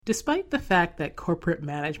Despite the fact that corporate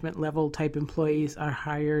management level type employees are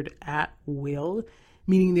hired at will,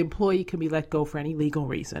 meaning the employee can be let go for any legal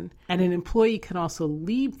reason, and an employee can also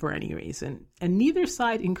leave for any reason, and neither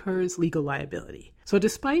side incurs legal liability. So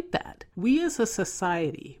despite that, we as a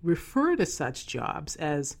society refer to such jobs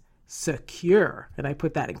as secure, and I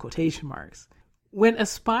put that in quotation marks. When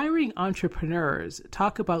aspiring entrepreneurs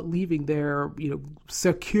talk about leaving their,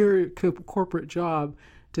 secure corporate job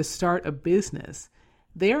to start a business,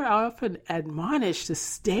 they are often admonished to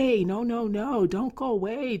stay. No, don't go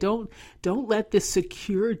away. Don't let this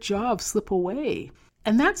secure job slip away.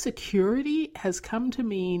 And that security has come to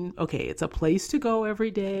mean, okay, it's a place to go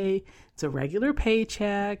every day. It's a regular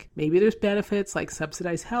paycheck. Maybe there's benefits like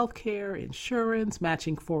subsidized healthcare, insurance,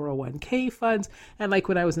 matching 401k funds. And like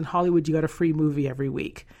when I was in Hollywood, you got a free movie every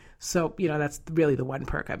week. So, that's really the one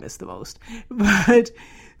perk I miss the most. But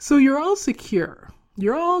so you're all secure.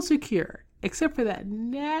 Except for that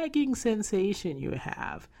nagging sensation you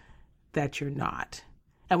have that you're not.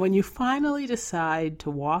 And when you finally decide to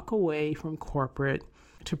walk away from corporate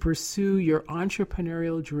to pursue your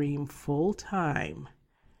entrepreneurial dream full time,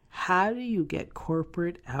 how do you get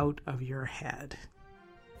corporate out of your head?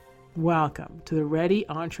 Welcome to the Ready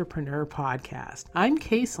Entrepreneur Podcast. I'm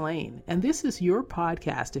Case Lane, and this is your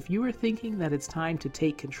podcast if you are thinking that it's time to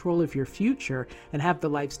take control of your future and have the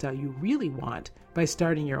lifestyle you really want by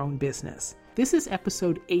starting your own business. This is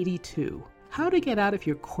episode 82, How to Get Out of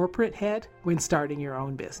Your Corporate Head When Starting Your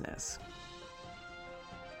Own Business.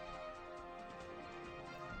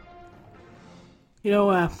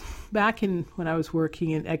 Back when I was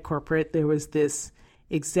working at corporate, there was this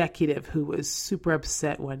executive who was super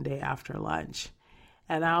upset one day after lunch.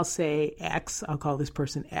 And I'll say X, I'll call this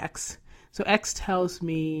person X. So X tells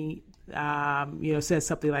me, says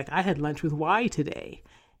something like, I had lunch with Y today.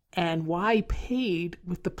 And Y paid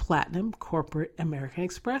with the Platinum Corporate American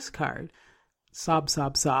Express card. Sob.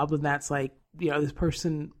 And that's like, this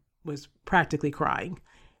person was practically crying.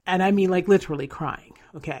 And I mean like literally crying.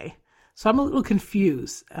 Okay. So I'm a little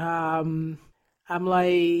confused. I'm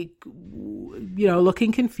like,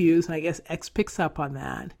 looking confused. And I guess X picks up on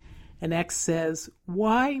that. And X says,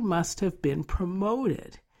 Y must have been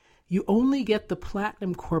promoted. You only get the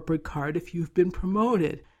Platinum Corporate card if you've been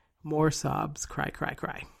promoted. More sobs, cry.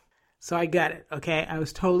 So I got it, okay? I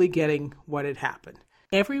was totally getting what had happened.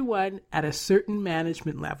 Everyone at a certain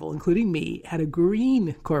management level, including me, had a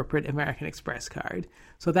green corporate American Express card.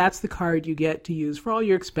 So that's the card you get to use for all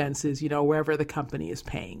your expenses, wherever the company is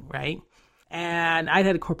paying, right? And I'd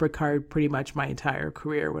had a corporate card pretty much my entire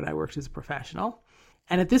career when I worked as a professional.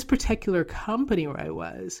 And at this particular company where I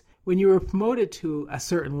was, when you were promoted to a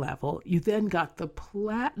certain level, you then got the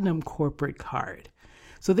Platinum Corporate card.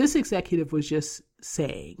 So this executive was just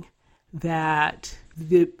saying that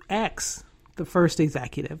the first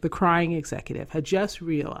executive, the crying executive, had just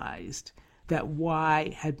realized that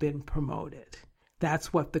Y had been promoted.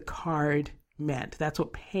 That's what the card meant. That's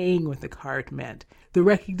what paying with the card meant. The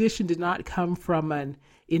recognition did not come from an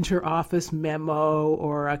inter-office memo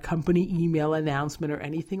or a company email announcement or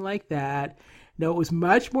anything like that. No, it was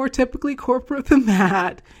much more typically corporate than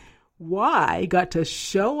that. Y got to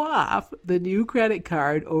show off the new credit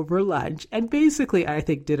card over lunch and basically, I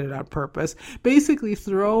think did it on purpose, basically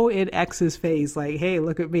throw in X's face like, hey,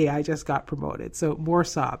 look at me, I just got promoted. So more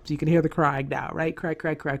sobs. You can hear the crying now, right? Cry.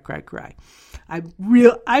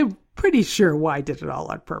 I'm pretty sure Y did it all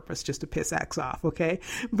on purpose just to piss X off, okay?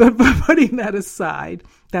 But putting that aside,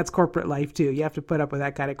 that's corporate life too. You have to put up with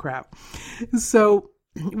that kind of crap. So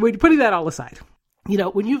putting that all aside,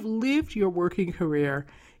 when you've lived your working career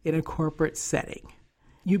in a corporate setting,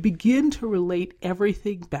 you begin to relate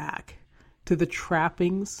everything back to the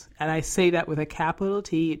trappings, and I say that with a capital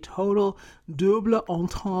T, total double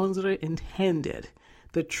entendre intended,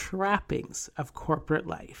 the trappings of corporate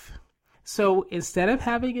life. So instead of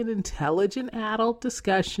having an intelligent adult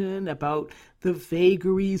discussion about the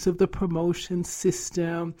vagaries of the promotion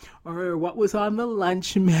system or what was on the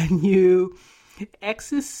lunch menu,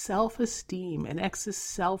 X's self-esteem and X's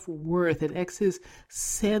self-worth and X's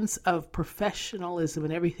sense of professionalism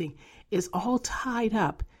and everything is all tied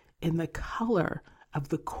up in the color of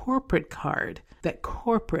the corporate card that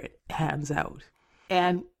corporate hands out.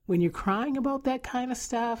 And when you're crying about that kind of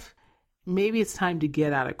stuff, maybe it's time to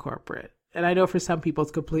get out of corporate. And I know for some people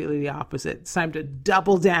it's completely the opposite. It's time to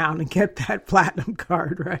double down and get that Platinum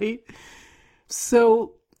card, right?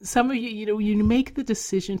 So some of you, you make the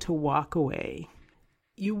decision to walk away.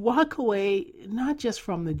 You walk away not just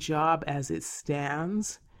from the job as it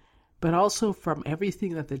stands, but also from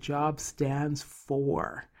everything that the job stands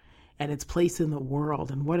for. and its place in the world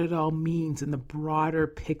and what it all means in the broader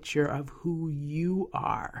picture of who you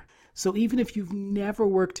are. So even if you've never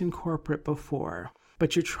worked in corporate before,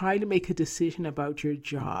 but you're trying to make a decision about your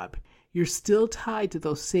job, you're still tied to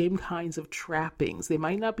those same kinds of trappings. They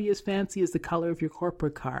might not be as fancy as the color of your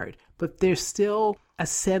corporate card, but there's still a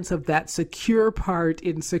sense of that secure part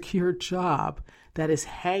in secure job that is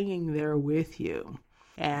hanging there with you.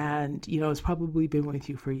 And, it's probably been with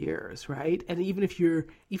you for years, right? And even if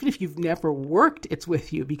you've never worked, it's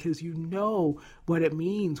with you because you know what it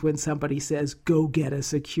means when somebody says, go get a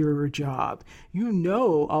secure job. You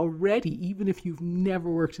know already, even if you've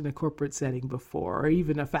never worked in a corporate setting before, or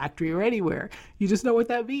even a factory or anywhere, you just know what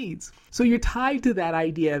that means. So you're tied to that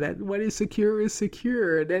idea that what is secure,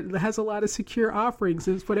 and it has a lot of secure offerings.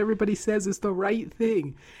 It's what everybody says is the right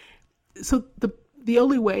thing. So the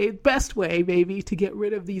only way, best way maybe, to get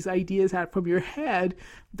rid of these ideas out from your head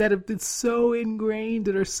that have been so ingrained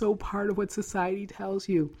and are so part of what society tells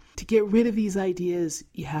you, to get rid of these ideas,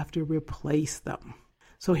 you have to replace them.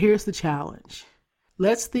 So here's the challenge.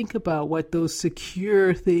 Let's think about what those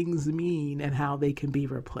secure things mean and how they can be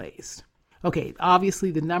replaced. Okay,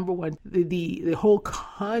 obviously the number one, the whole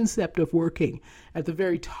concept of working at the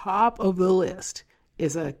very top of the list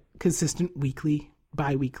is a consistent weekly,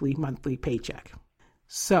 bi-weekly, monthly paycheck.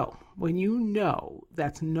 So when you know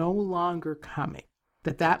that's no longer coming,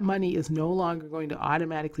 that money is no longer going to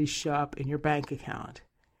automatically show up in your bank account,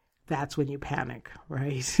 that's when you panic,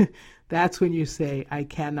 right? That's when you say, I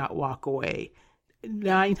cannot walk away.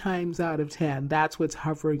 9 times out of 10, that's what's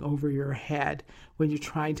hovering over your head when you're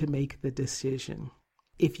trying to make the decision.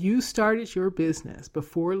 If you started your business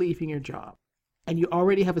before leaving your job and you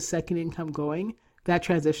already have a second income going, that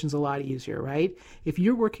transition's a lot easier, right? If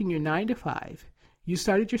you're working your 9 to 5, you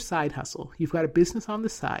started your side hustle. You've got a business on the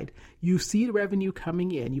side. You see the revenue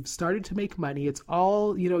coming in. You've started to make money. It's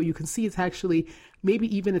all, you can see it's actually,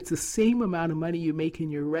 maybe even it's the same amount of money you make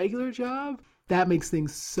in your regular job. That makes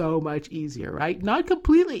things so much easier, right? Not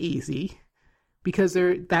completely easy because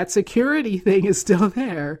that security thing is still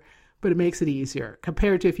there, but it makes it easier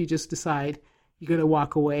compared to if you just decide you're going to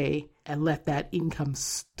walk away and let that income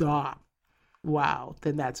stop. Wow,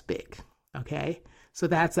 then that's big, okay? So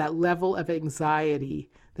that's that level of anxiety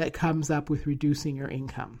that comes up with reducing your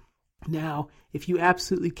income. Now, if you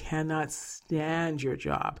absolutely cannot stand your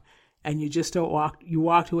job and you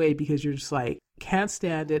walked away because you're just like, can't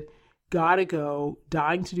stand it, gotta go,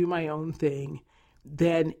 dying to do my own thing,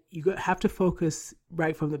 then you have to focus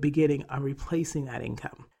right from the beginning on replacing that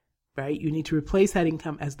income, right? You need to replace that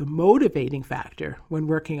income as the motivating factor when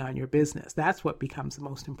working on your business. That's what becomes the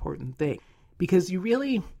most important thing because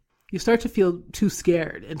you start to feel too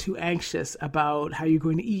scared and too anxious about how you're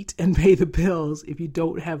going to eat and pay the bills if you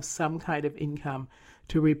don't have some kind of income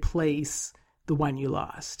to replace the one you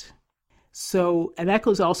lost. So, and that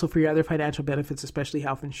goes also for your other financial benefits, especially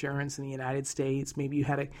health insurance in the United States. Maybe you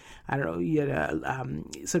had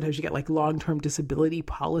sometimes you get like long-term disability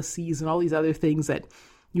policies and all these other things that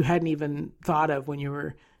you hadn't even thought of when you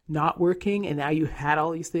were not working. And now you had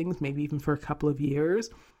all these things, maybe even for a couple of years.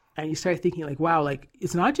 And you start thinking like, wow, like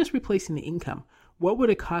it's not just replacing the income. What would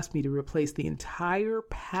it cost me to replace the entire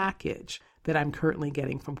package that I'm currently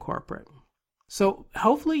getting from corporate? So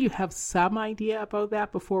hopefully you have some idea about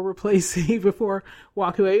that before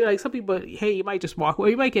walking away. Like some people, hey, you might just walk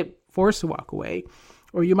away. You might get forced to walk away,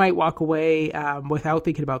 or you might walk away without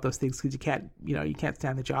thinking about those things because you can't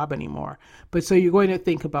stand the job anymore. But so you're going to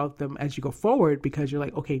think about them as you go forward because you're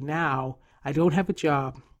like, okay, now I don't have a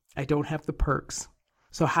job. I don't have the perks.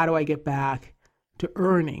 So how do I get back to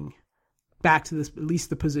earning, back to this, at least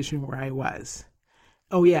the position where I was?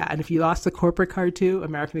 Oh yeah, and if you lost the corporate card too,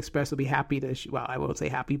 American Express will be happy to, I won't say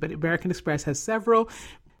happy, but American Express has several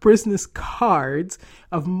business cards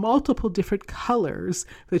of multiple different colors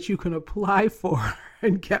that you can apply for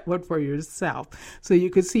and get one for yourself. So you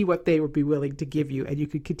could see what they would be willing to give you and you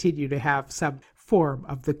could continue to have some form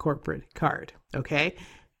of the corporate card, okay?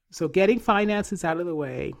 So getting finances out of the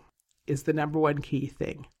way is the number one key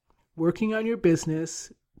thing. Working on your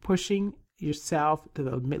business, pushing yourself to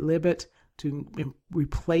the limit to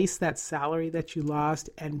replace that salary that you lost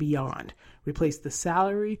and beyond. Replace the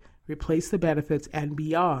salary, replace the benefits and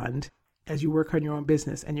beyond as you work on your own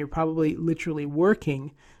business. And you're probably literally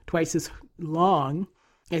working twice as long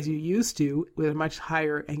as you used to with a much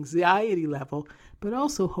higher anxiety level, but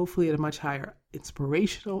also hopefully at a much higher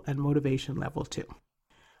inspirational and motivation level too.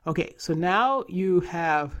 Okay, so now you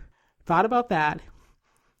have thought about that.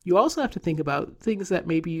 You also have to think about things that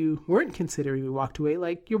maybe you weren't considering when you walked away,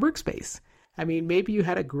 like your workspace. I mean, maybe you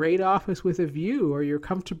had a great office with a view, or your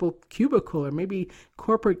comfortable cubicle, or maybe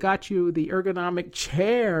corporate got you the ergonomic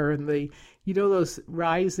chair and the, those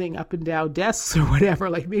rising up and down desks or whatever.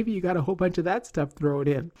 Like maybe you got a whole bunch of that stuff thrown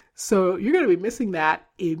in. So you're going to be missing that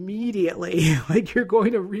immediately. Like you're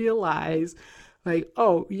going to realize like,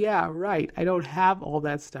 oh yeah, right. I don't have all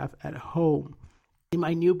that stuff at home. In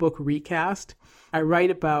my new book, Recast, I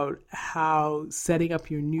write about how setting up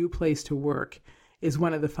your new place to work is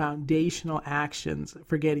one of the foundational actions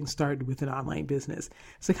for getting started with an online business.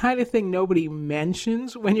 It's the kind of thing nobody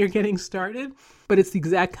mentions when you're getting started, but it's the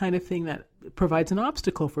exact kind of thing that provides an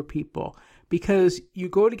obstacle for people, because you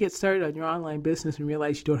go to get started on your online business and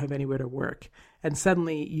realize you don't have anywhere to work. And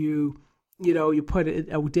suddenly you put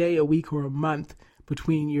a day, a week, or a month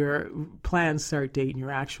between your planned start date and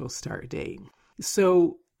your actual start date.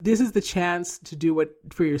 So this is the chance to do what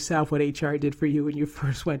HR did for you when you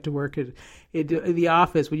first went to work in the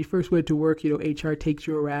office. When you first went to work, HR takes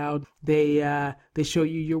you around. They show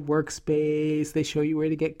you your workspace. They show you where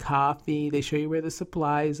to get coffee. They show you where the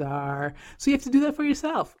supplies are. So you have to do that for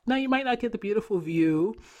yourself. Now, you might not get the beautiful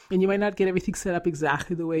view, and you might not get everything set up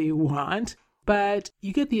exactly the way you want, but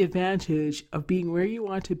you get the advantage of being where you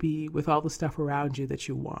want to be with all the stuff around you that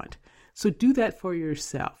you want. So do that for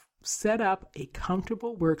yourself. Set up a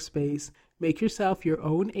comfortable workspace, make yourself your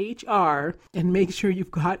own HR, and make sure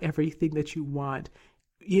you've got everything that you want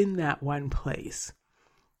in that one place.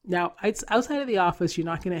 Now, it's outside of the office, you're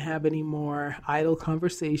not going to have any more idle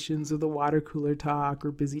conversations or the water cooler talk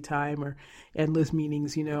or busy time or endless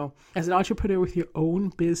meetings. As an entrepreneur with your own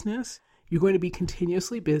business, you're going to be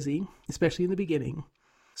continuously busy, especially in the beginning.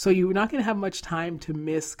 So you're not going to have much time to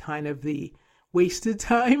miss kind of the wasted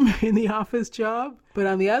time in the office job. But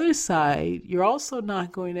on the other side, you're also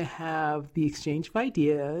not going to have the exchange of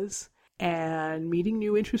ideas and meeting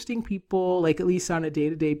new interesting people, like at least on a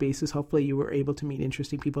day-to-day basis. Hopefully you were able to meet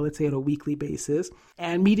interesting people, let's say on a weekly basis,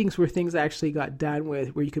 and meetings where things actually got done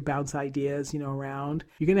with, where you could bounce ideas, around.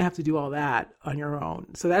 You're going to have to do all that on your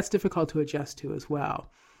own. So that's difficult to adjust to as well.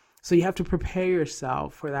 So you have to prepare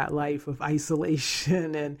yourself for that life of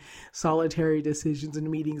isolation and solitary decisions and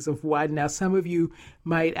meetings of one. Now, some of you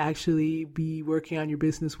might actually be working on your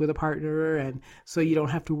business with a partner, and so you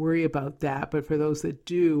don't have to worry about that. But for those that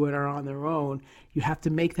do and are on their own, you have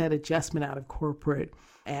to make that adjustment out of corporate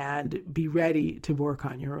and be ready to work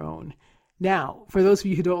on your own. Now, for those of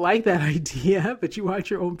you who don't like that idea, but you want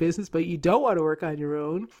your own business, but you don't want to work on your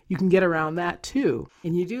own, you can get around that too.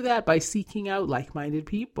 And you do that by seeking out like-minded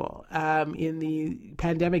people. In the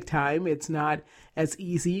pandemic time, it's not as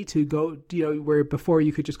easy to go, where before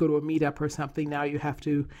you could just go to a meetup or something. Now you have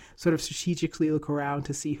to sort of strategically look around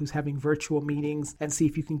to see who's having virtual meetings and see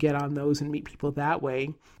if you can get on those and meet people that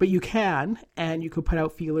way. But you can, and you could put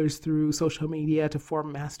out feelers through social media to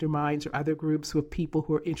form masterminds or other groups with people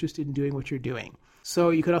who are interested in doing what you're doing. So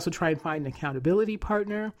you could also try and find an accountability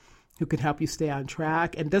partner who can help you stay on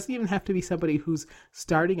track. And it doesn't even have to be somebody who's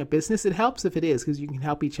starting a business. It helps if it is, because you can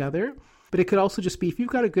help each other. But it could also just be if you've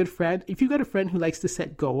got a friend who likes to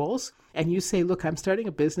set goals, and you say, look, I'm starting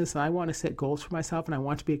a business and I want to set goals for myself and I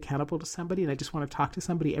want to be accountable to somebody, and I just want to talk to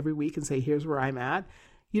somebody every week and say, here's where I'm at.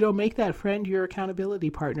 Make that friend your accountability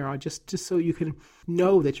partner, or just so you can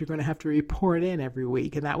know that you're going to have to report in every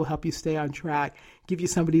week, and that will help you stay on track, give you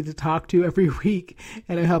somebody to talk to every week,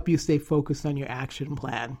 and it'll help you stay focused on your action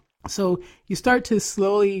plan. So you start to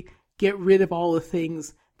slowly get rid of all the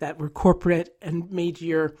things that were corporate and made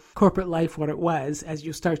your corporate life what it was as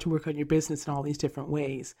you start to work on your business in all these different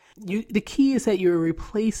ways. The key is that you're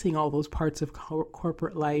replacing all those parts of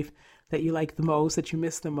corporate life that you like the most, that you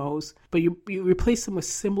miss the most, but you replace them with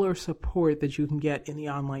similar support that you can get in the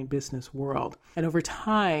online business world. And over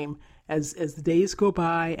time, as the days go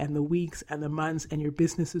by and the weeks and the months and your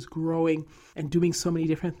business is growing and doing so many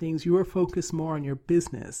different things, you are focused more on your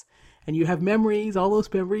business. And you have memories, all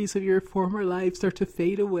those memories of your former life start to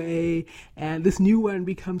fade away, and this new one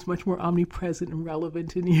becomes much more omnipresent and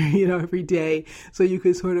relevant in your, every day. So you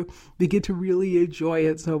can sort of begin to really enjoy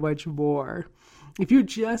it so much more. If you're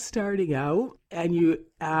just starting out and you're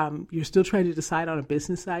still trying to decide on a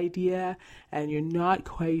business idea and you're not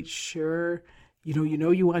quite sure,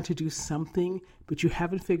 you want to do something, but you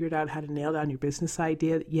haven't figured out how to nail down your business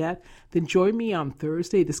idea yet, then join me on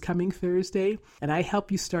this coming Thursday, and I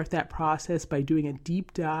help you start that process by doing a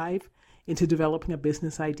deep dive into developing a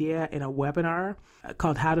business idea in a webinar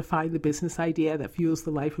called How to Find the Business Idea That Fuels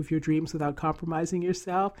the Life of Your Dreams Without Compromising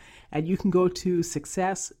Yourself. And you can go to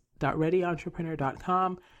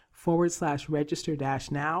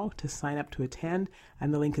success.readyentrepreneur.com/register-now to sign up to attend.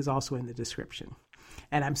 And the link is also in the description.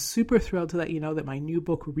 And I'm super thrilled to let you know that my new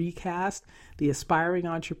book, Recast, The Aspiring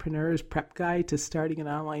Entrepreneur's Prep Guide to Starting an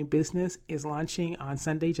Online Business, is launching on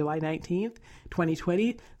Sunday, July 19th,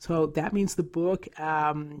 2020. So that means the book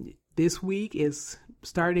this week is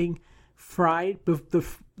starting Friday,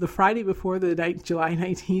 the Friday before July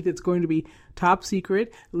 19th. It's going to be top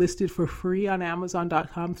secret, listed for free on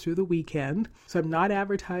Amazon.com through the weekend. So I'm not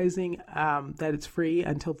advertising that it's free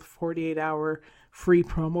until the 48-hour free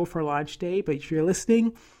promo for launch day. But if you're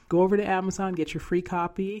listening, go over to Amazon, get your free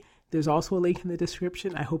copy. There's also a link in the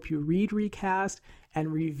description. I hope you read Recast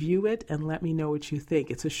and review it and let me know what you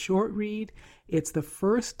think. It's a short read. It's the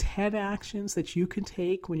first 10 actions that you can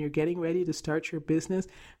take when you're getting ready to start your business.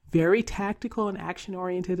 Very tactical and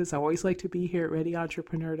action-oriented, as I always like to be here at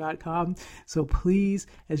ReadyEntrepreneur.com. So please,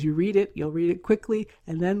 as you read it, you'll read it quickly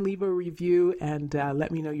and then leave a review and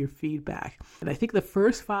let me know your feedback. And I think the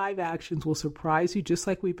first 5 actions will surprise you, just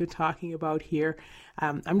like we've been talking about here.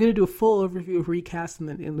 I'm going to do a full overview of Recast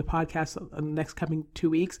in the podcast in the next coming 2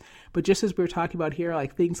 weeks. But just as we were talking about here,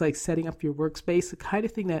 like things like setting up your workspace, the kind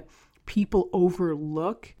of thing that people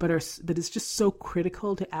overlook, but is just so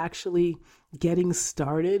critical to actually getting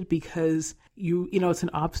started, because it's an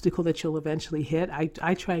obstacle that you'll eventually hit.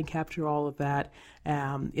 I try and capture all of that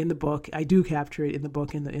in the book. I do capture it in the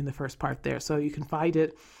book in the first part there. So you can find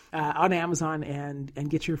it on Amazon and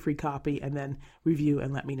get your free copy and then review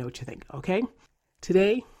and let me know what you think. Okay?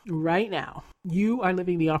 Today, right now, you are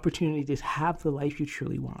living the opportunity to have the life you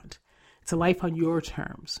truly want. It's a life on your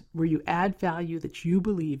terms, where you add value that you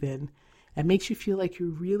believe in and makes you feel like you're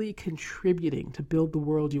really contributing to build the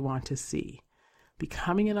world you want to see.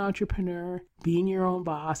 Becoming an entrepreneur, being your own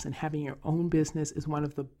boss, and having your own business is one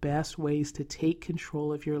of the best ways to take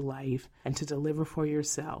control of your life and to deliver for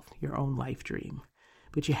yourself your own life dream.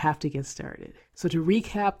 But you have to get started. So to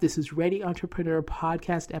recap, this is Ready Entrepreneur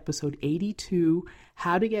Podcast episode 82,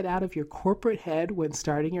 How to Get Out of Your Corporate Head When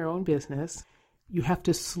Starting Your Own Business. You have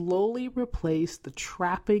to slowly replace the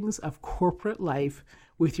trappings of corporate life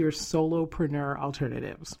with your solopreneur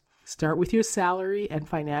alternatives. Start with your salary and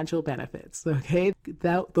financial benefits, okay?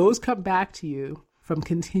 Those come back to you from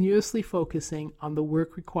continuously focusing on the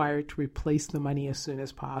work required to replace the money as soon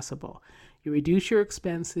as possible. You reduce your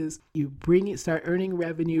expenses, you start earning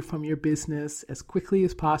revenue from your business as quickly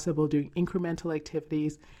as possible, doing incremental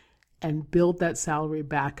activities, and build that salary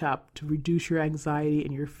back up to reduce your anxiety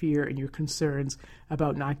and your fear and your concerns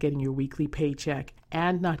about not getting your weekly paycheck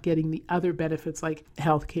and not getting the other benefits like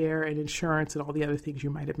healthcare and insurance and all the other things you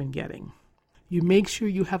might have been getting. You make sure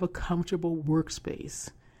you have a comfortable workspace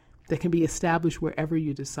that can be established wherever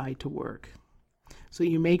you decide to work. So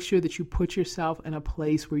you make sure that you put yourself in a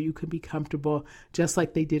place where you can be comfortable, just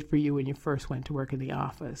like they did for you when you first went to work in the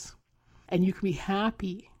office. And you can be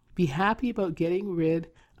happy. Be happy about getting rid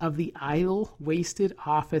of the idle, wasted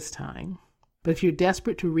office time. But if you're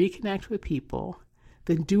desperate to reconnect with people,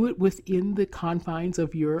 then do it within the confines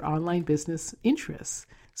of your online business interests.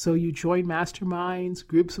 So you join masterminds,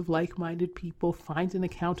 groups of like-minded people, find an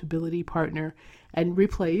accountability partner, and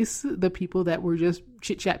replace the people that were just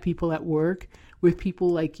chit-chat people at work with people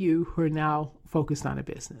like you who are now focused on a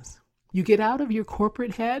business. You get out of your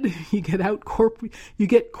corporate head, you get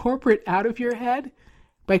corporate out of your head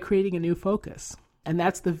by creating a new focus. And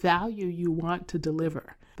that's the value you want to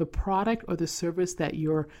deliver. The product or the service that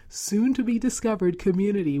your soon-to-be-discovered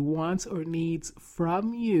community wants or needs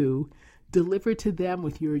from you, deliver to them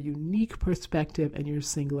with your unique perspective and your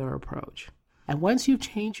singular approach. And once you've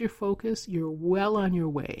changed your focus, you're well on your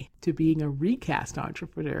way to being a recast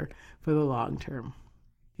entrepreneur for the long term.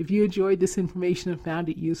 If you enjoyed this information and found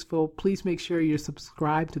it useful, please make sure you're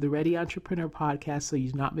subscribed to the Ready Entrepreneur Podcast so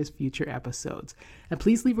you do not miss future episodes. And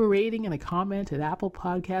please leave a rating and a comment at Apple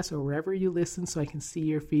Podcasts or wherever you listen so I can see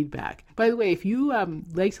your feedback. By the way, if you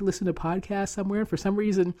like to listen to podcasts somewhere and for some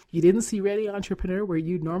reason you didn't see Ready Entrepreneur where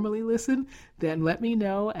you normally listen, then let me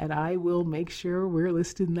know and I will make sure we're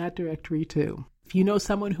listed in that directory too. If you know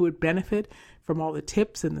someone who would benefit from all the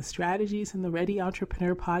tips and the strategies in the Ready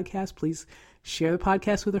Entrepreneur Podcast, please share the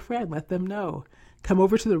podcast with a friend. Let them know. Come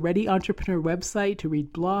over to the Ready Entrepreneur website to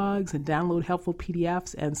read blogs and download helpful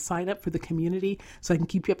PDFs and sign up for the community so I can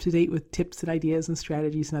keep you up to date with tips and ideas and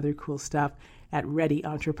strategies and other cool stuff at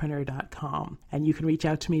ReadyEntrepreneur.com. And you can reach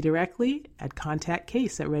out to me directly at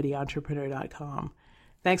contactcase@ReadyEntrepreneur.com.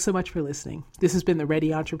 Thanks so much for listening. This has been the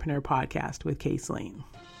Ready Entrepreneur Podcast with Case Lane.